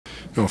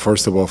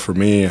First of all, for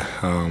me,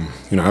 I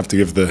have to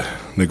give the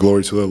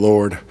glory to the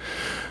Lord.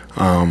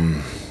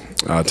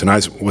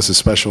 Tonight was a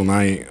special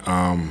night,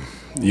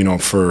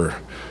 for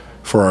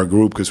our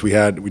group, because we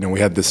had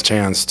this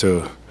chance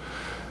to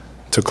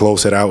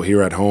close it out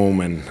here at home,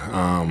 and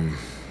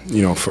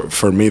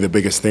for me the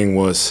biggest thing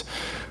was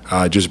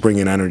just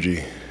bringing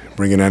energy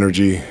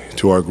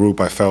to our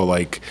group. I felt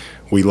like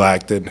we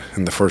lacked it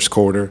in the first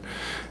quarter,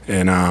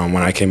 and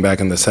when I came back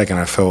in the second,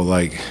 I felt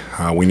like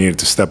we needed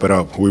to step it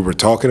up. We were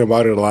talking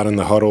about it a lot in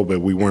the huddle,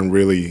 but we weren't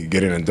really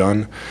getting it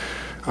done.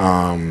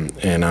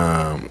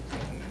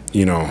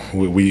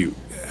 We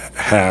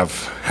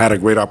have had a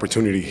great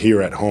opportunity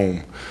here at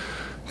home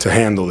to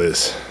handle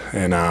this,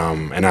 and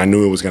I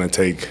knew it was going to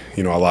take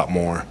a lot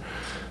more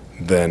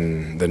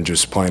than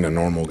just playing a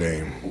normal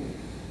game.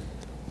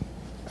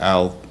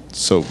 Al,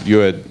 so you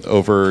had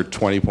over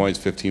 20 points,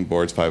 15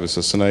 boards, 5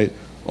 assists tonight.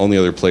 Only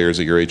other players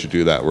at your age to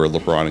do that were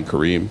LeBron and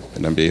Kareem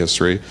in NBA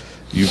history.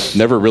 You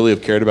never really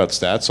have cared about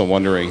stats, so I'm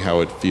wondering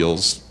how it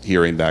feels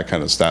hearing that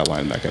kind of stat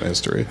line, that kind of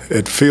history.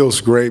 It feels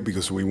great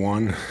because we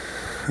won.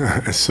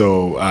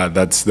 So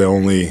that's the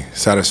only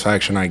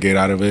satisfaction I get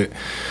out of it.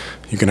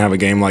 You can have a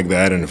game like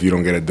that, and if you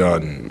don't get it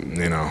done,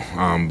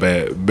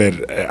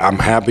 but I'm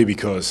happy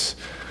because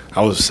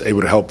I was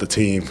able to help the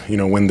team,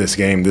 win this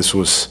game. This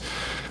was,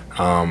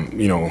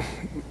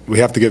 we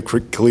have to give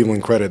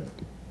Cleveland credit.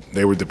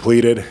 They were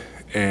depleted,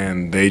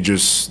 and they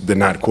just did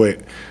not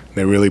quit.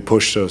 They really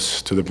pushed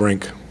us to the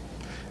brink.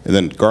 And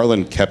then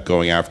Garland kept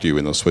going after you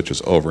in those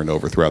switches over and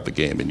over throughout the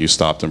game, and you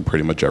stopped him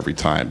pretty much every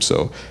time.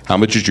 So how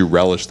much did you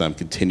relish them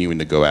continuing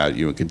to go at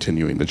you and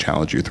continuing to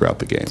challenge you throughout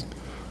the game?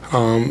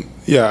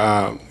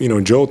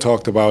 Joe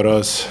talked about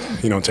us,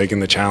 taking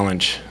the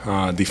challenge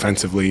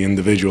defensively,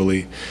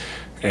 individually,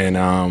 and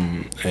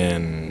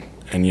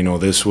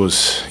this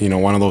was,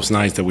 one of those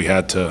nights that we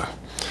had to,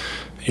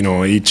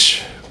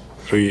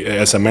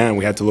 as a man,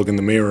 we had to look in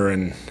the mirror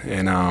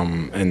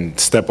and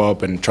step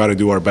up and try to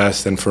do our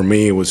best. And for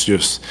me, it was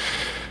just,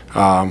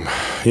 trying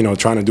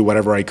to do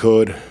whatever I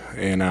could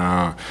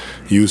and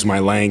use my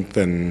length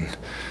and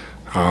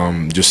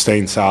just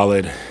staying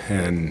solid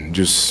and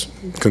just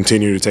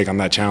continue to take on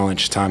that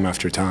challenge time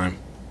after time.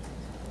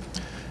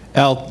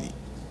 Al,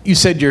 you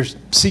said your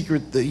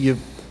secret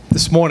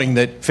this morning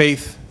that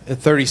faith at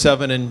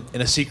 37 and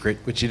a secret,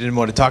 which you didn't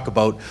want to talk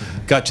about,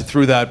 got you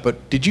through that.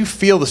 But did you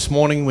feel this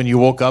morning when you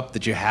woke up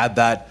that you had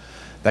that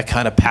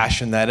kind of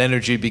passion, that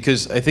energy?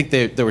 Because I think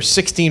there were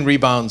 16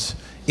 rebounds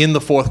in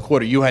the fourth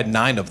quarter. You had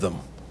 9 of them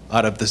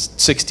out of the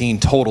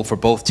 16 total for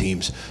both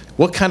teams.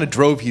 What kind of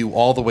drove you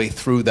all the way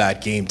through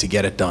that game to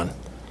get it done?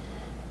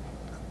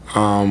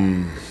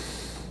 I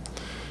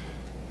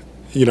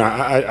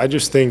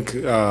just think,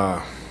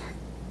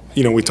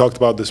 we talked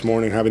about this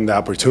morning having the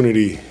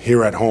opportunity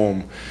here at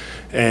home.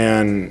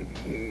 And,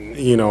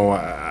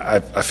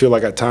 I feel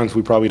like at times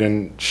we probably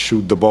didn't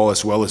shoot the ball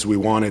as well as we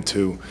wanted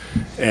to.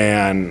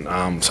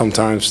 And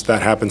sometimes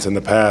that happens in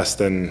the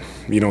past and,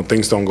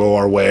 things don't go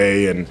our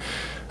way. And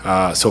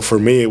so for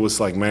me, it was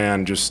like,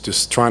 man,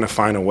 just trying to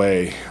find a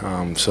way.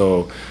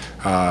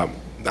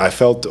 I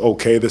felt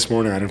okay this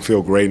morning. I didn't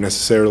feel great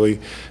necessarily.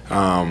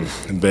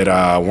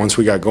 But once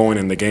we got going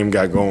and the game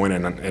got going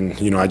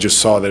and I just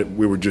saw that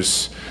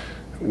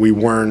we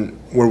weren't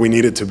where we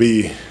needed to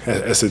be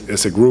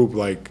as a group.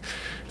 Like,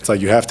 it's like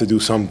you have to do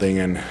something,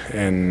 and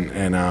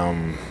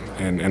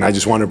I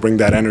just want to bring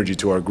that energy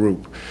to our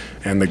group,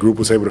 and the group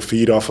was able to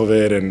feed off of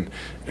it,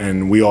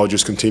 and we all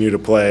just continue to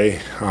play.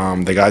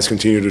 The guys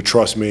continue to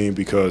trust me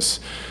because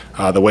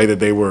the way that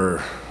they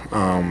were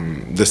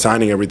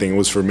designing everything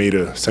was for me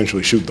to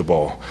essentially shoot the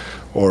ball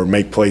or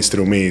make plays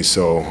through me.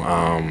 So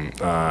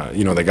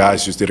the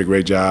guys just did a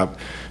great job.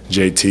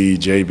 JT,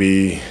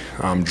 JB,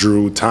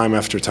 Drew, time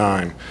after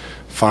time,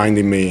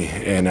 finding me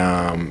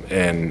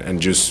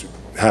and just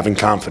having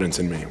confidence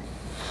in me.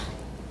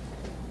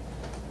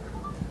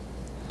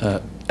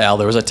 Al,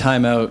 there was a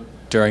timeout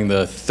during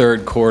the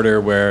third quarter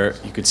where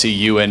you could see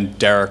you and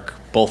Derek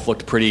both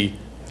looked pretty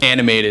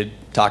animated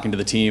talking to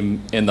the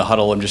team in the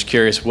huddle. I'm just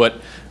curious, what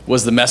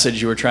was the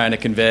message you were trying to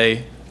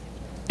convey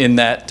in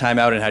that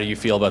timeout, and how do you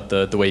feel about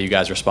the way you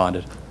guys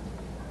responded?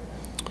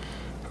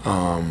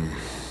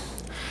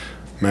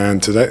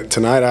 Man,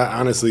 tonight,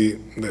 honestly,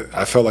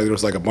 I felt like there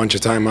was like a bunch of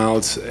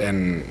timeouts,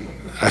 and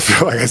I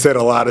feel like I said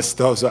a lot of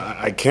stuff, so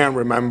I can't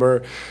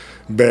remember.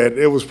 But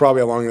it was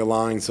probably along the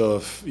lines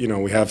of,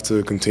 we have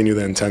to continue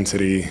the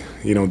intensity,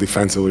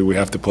 defensively, we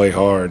have to play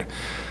hard.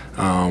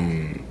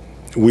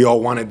 We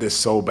all wanted this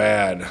so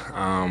bad,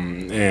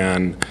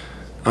 and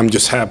I'm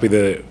just happy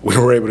that we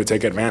were able to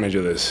take advantage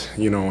of this.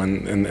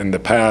 In the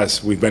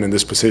past, we've been in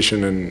this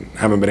position and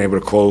haven't been able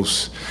to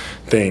close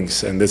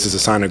things, and this is a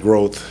sign of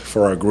growth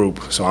for our group.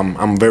 So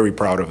I'm very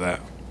proud of that.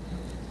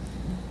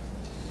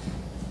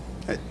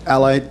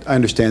 Al, I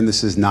understand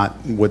this is not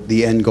what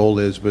the end goal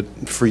is, but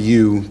for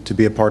you to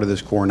be a part of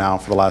this core now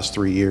for the last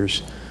 3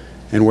 years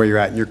and where you're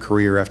at in your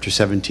career after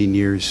 17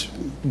 years,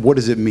 what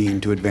does it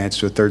mean to advance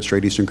to a third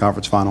straight Eastern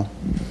Conference final?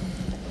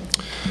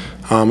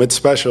 It's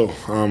special.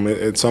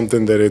 It's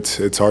something that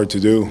it's hard to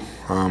do.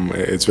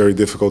 It's very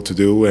difficult to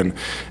do, and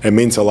it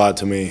means a lot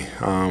to me.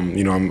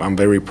 I'm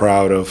very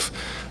proud of,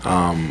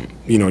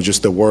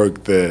 just the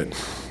work that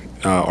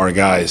our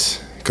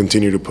guys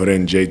continue to put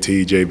in,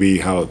 JT,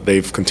 JB, how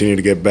they've continued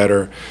to get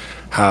better,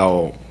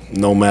 how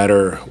no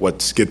matter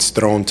what gets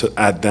thrown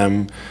at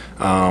them,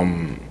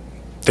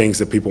 things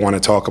that people want to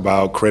talk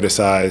about,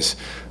 criticize,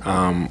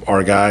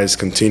 our guys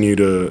continue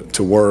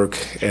to work,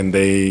 and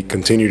they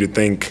continue to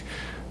think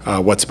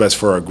what's best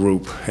for our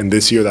group. And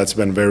this year that's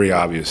been very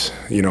obvious.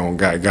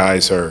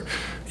 Guys are,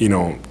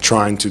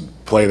 trying to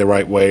play the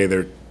right way.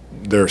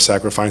 They're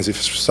sacrificing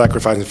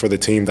for the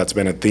team. That's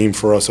been a theme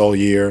for us all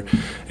year,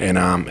 and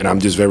I'm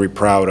just very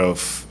proud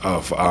of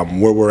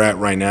where we're at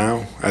right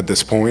now at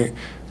this point,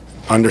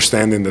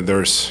 understanding that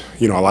there's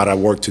a lot of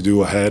work to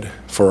do ahead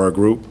for our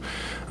group.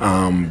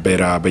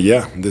 But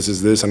yeah, this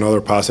is another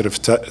positive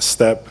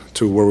step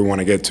to where we want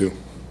to get to.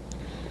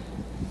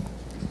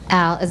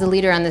 Al, as a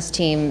leader on this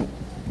team,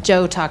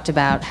 Joe talked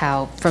about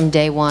how from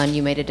day one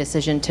you made a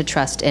decision to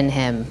trust in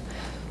him.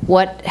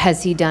 What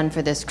has he done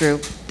for this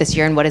group this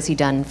year, and what has he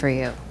done for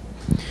you?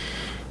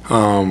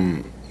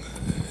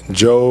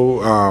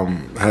 Joe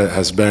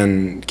has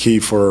been key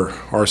for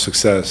our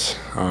success.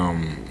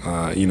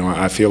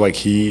 I feel like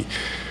he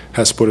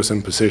has put us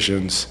in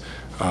positions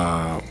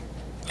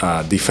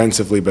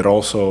defensively, but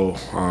also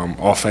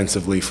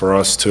offensively, for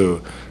us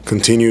to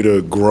continue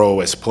to grow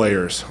as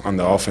players on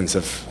the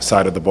offensive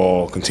side of the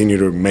ball, continue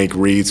to make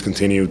reads,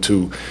 continue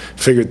to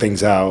figure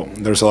things out.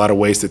 There's a lot of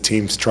ways that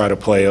teams try to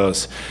play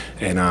us,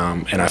 and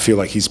I feel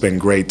like he's been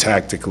great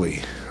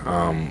tactically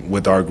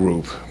with our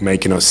group,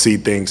 making us see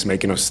things,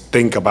 making us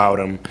think about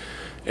them,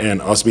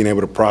 and us being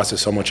able to process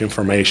so much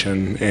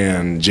information.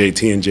 And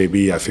JT and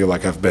JB, I feel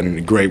like, have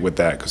been great with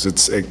that, because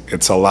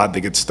it's a lot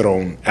that gets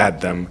thrown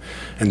at them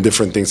and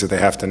different things that they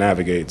have to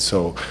navigate.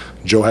 So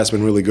Joe has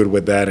been really good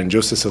with that, and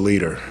just as a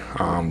leader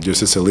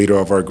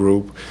of our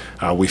group,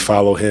 we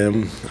follow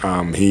him.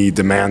 He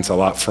demands a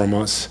lot from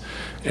us,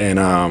 and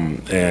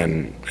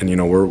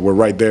we're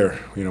right there.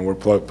 We're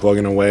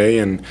plugging away,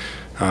 and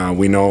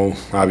we know,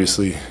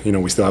 obviously,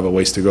 we still have a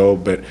ways to go,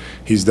 but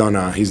he's done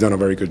a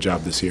very good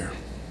job this year.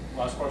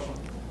 Last question.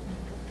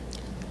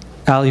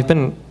 Al, you've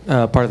been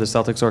part of the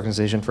Celtics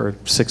organization for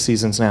 6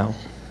 seasons now.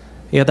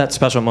 You had that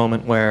special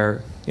moment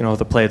where,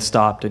 the play had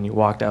stopped and you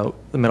walked out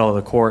the middle of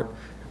the court,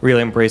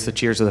 really embraced the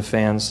cheers of the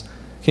fans.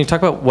 Can you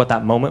talk about what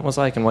that moment was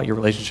like and what your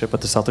relationship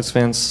with the Celtics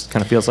fans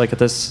kind of feels like at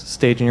this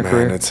stage in your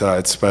career?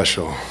 It's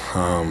special.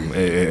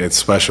 It's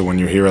special when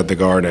you're here at the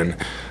Garden.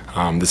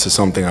 This is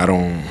something I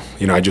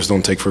just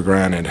don't take for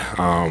granted.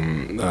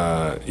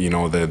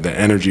 The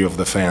energy of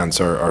the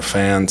fans. Our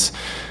fans,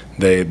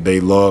 they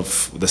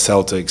love the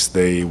Celtics.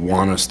 They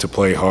want us to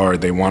play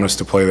hard. They want us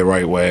to play the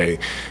right way.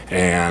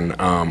 And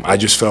I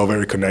just felt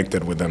very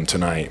connected with them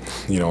tonight.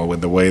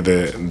 With the way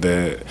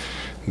that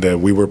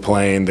we were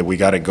playing, that we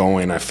got it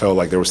going. I felt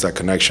like there was that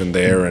connection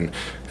there, and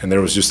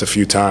there was just a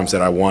few times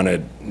that I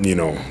wanted,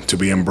 to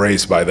be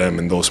embraced by them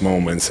in those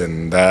moments,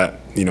 and that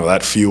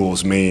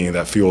fuels me,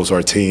 that fuels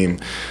our team.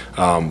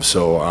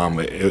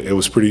 It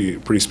was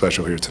pretty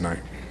special here tonight.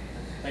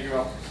 Thank you,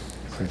 Al.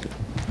 Thank you.